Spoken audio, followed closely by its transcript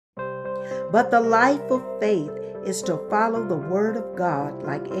But the life of faith is to follow the word of God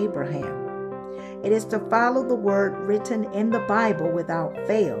like Abraham. It is to follow the word written in the Bible without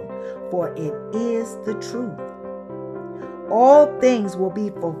fail, for it is the truth. All things will be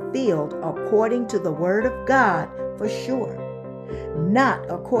fulfilled according to the word of God for sure, not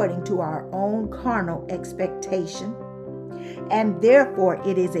according to our own carnal expectation. And therefore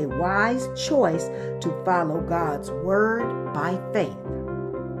it is a wise choice to follow God's word by faith.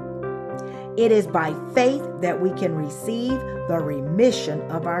 It is by faith that we can receive the remission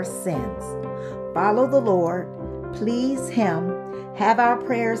of our sins. Follow the Lord, please Him, have our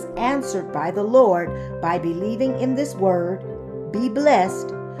prayers answered by the Lord by believing in this word, be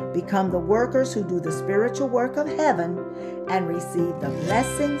blessed, become the workers who do the spiritual work of heaven, and receive the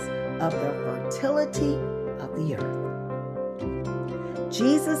blessings of the fertility of the earth.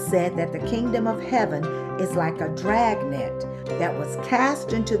 Jesus said that the kingdom of heaven is like a dragnet that was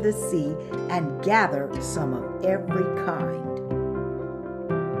cast into the sea and gathered some of every kind.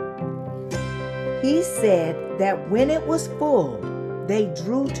 He said that when it was full, they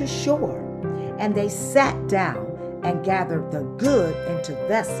drew to shore, and they sat down and gathered the good into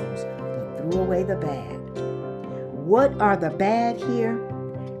vessels, but threw away the bad. What are the bad here?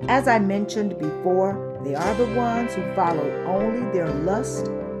 As I mentioned before, they are the ones who follow only their lust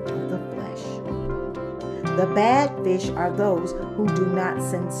of the flesh. The bad fish are those who do not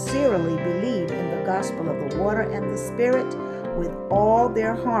sincerely believe in the gospel of the water and the Spirit with all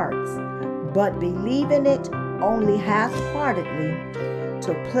their hearts, but believe in it only half-heartedly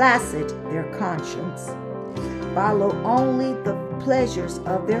to placid their conscience, follow only the pleasures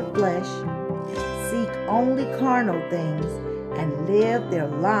of their flesh, seek only carnal things, and live their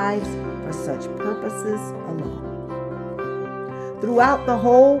lives for such purposes alone. Throughout the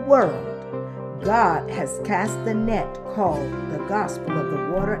whole world, God has cast the net called the gospel of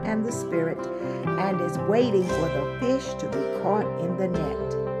the water and the Spirit, and is waiting for the fish to be caught in the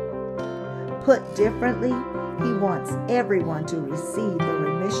net. Put differently, He wants everyone to receive the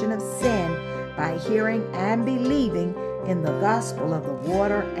remission of sin by hearing and believing in the gospel of the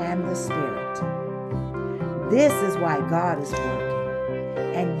water and the Spirit. This is why God is working.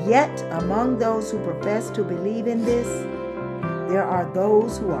 And yet, among those who profess to believe in this, there are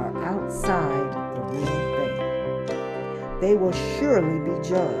those who are outside the real faith. They will surely be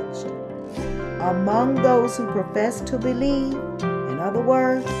judged. Among those who profess to believe, in other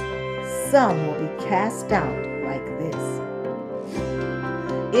words, some will be cast out like this.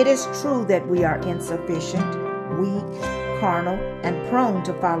 It is true that we are insufficient, weak, carnal, and prone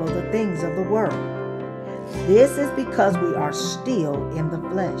to follow the things of the world. This is because we are still in the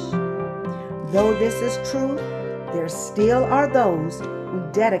flesh. Though this is true, there still are those who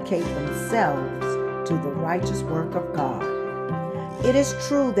dedicate themselves to the righteous work of God. It is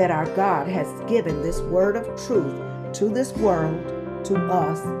true that our God has given this word of truth to this world, to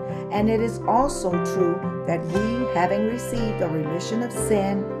us, and it is also true that we, having received the remission of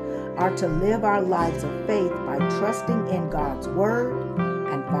sin, are to live our lives of faith by trusting in God's word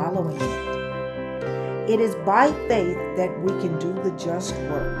and following it. It is by faith that we can do the just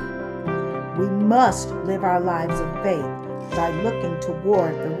work. We must live our lives of faith by looking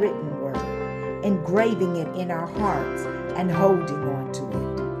toward the written word, engraving it in our hearts, and holding on to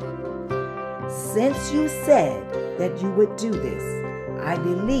it. Since you said that you would do this, I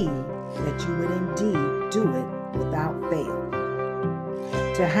believe that you would indeed do it without fail.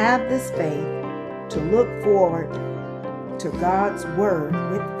 To have this faith, to look forward to God's word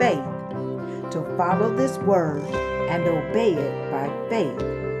with faith, to follow this word and obey it by faith,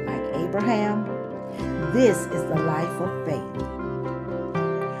 like Abraham, this is the life of faith.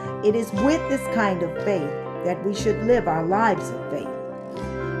 It is with this kind of faith that we should live our lives of faith.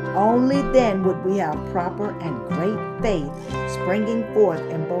 Only then would we have proper and great faith springing forth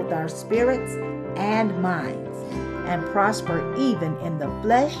in both our spirits and minds, and prosper even in the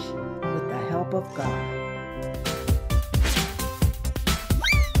flesh with the help of God.